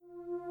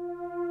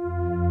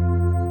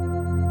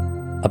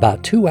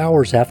About 2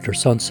 hours after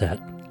sunset,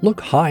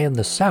 look high in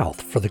the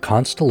south for the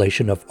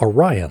constellation of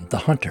Orion the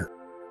Hunter.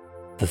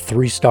 The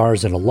 3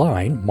 stars in a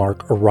line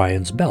mark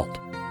Orion's belt.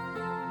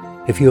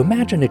 If you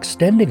imagine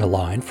extending a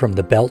line from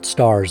the belt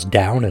stars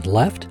down and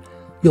left,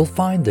 you'll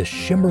find the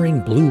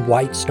shimmering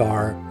blue-white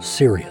star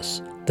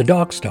Sirius, the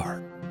dog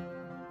star.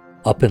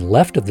 Up and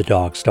left of the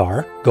dog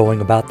star,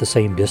 going about the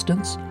same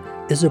distance,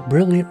 is a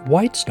brilliant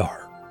white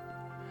star.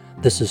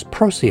 This is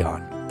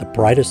Procyon, the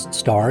brightest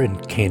star in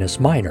Canis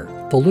Minor,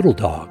 the little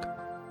dog.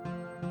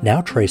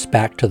 Now trace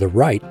back to the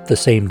right the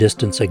same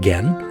distance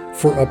again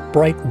for a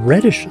bright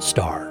reddish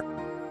star.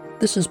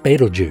 This is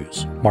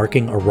Betelgeuse,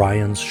 marking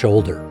Orion's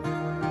shoulder.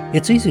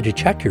 It's easy to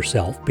check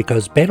yourself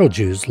because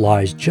Betelgeuse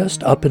lies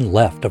just up and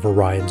left of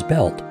Orion's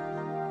belt.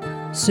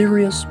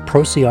 Sirius,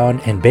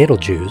 Procyon, and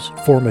Betelgeuse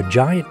form a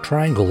giant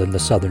triangle in the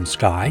southern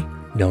sky,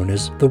 known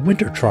as the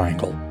Winter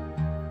Triangle.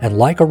 And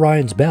like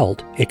Orion's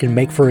belt, it can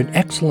make for an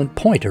excellent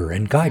pointer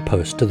and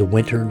guidepost to the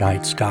winter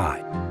night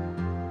sky.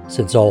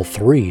 Since all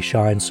 3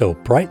 shine so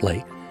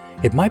brightly,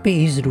 it might be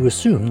easy to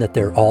assume that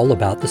they're all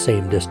about the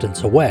same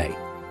distance away,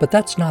 but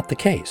that's not the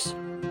case.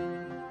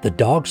 The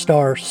dog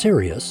star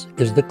Sirius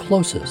is the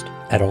closest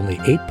at only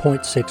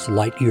 8.6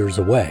 light-years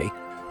away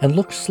and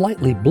looks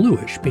slightly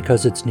bluish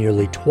because it's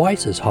nearly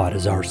twice as hot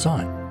as our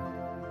sun.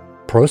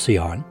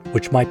 Procyon,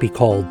 which might be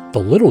called the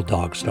little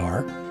dog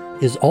star,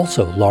 is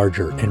also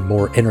larger and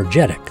more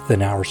energetic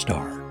than our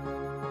star.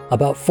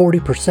 About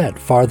 40%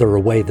 farther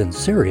away than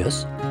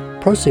Sirius,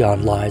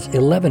 Procyon lies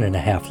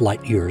 11.5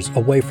 light-years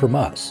away from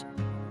us.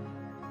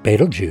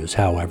 Betelgeuse,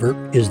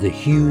 however, is the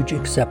huge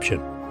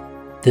exception.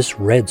 This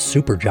red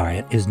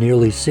supergiant is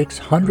nearly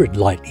 600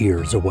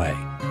 light-years away.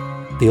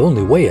 The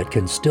only way it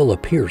can still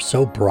appear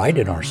so bright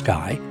in our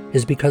sky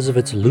is because of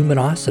its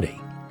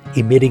luminosity,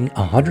 emitting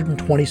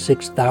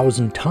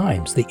 126,000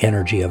 times the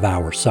energy of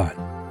our sun.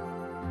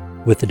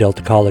 With the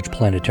Delta College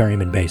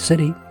Planetarium in Bay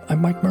City,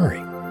 I'm Mike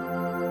Murray.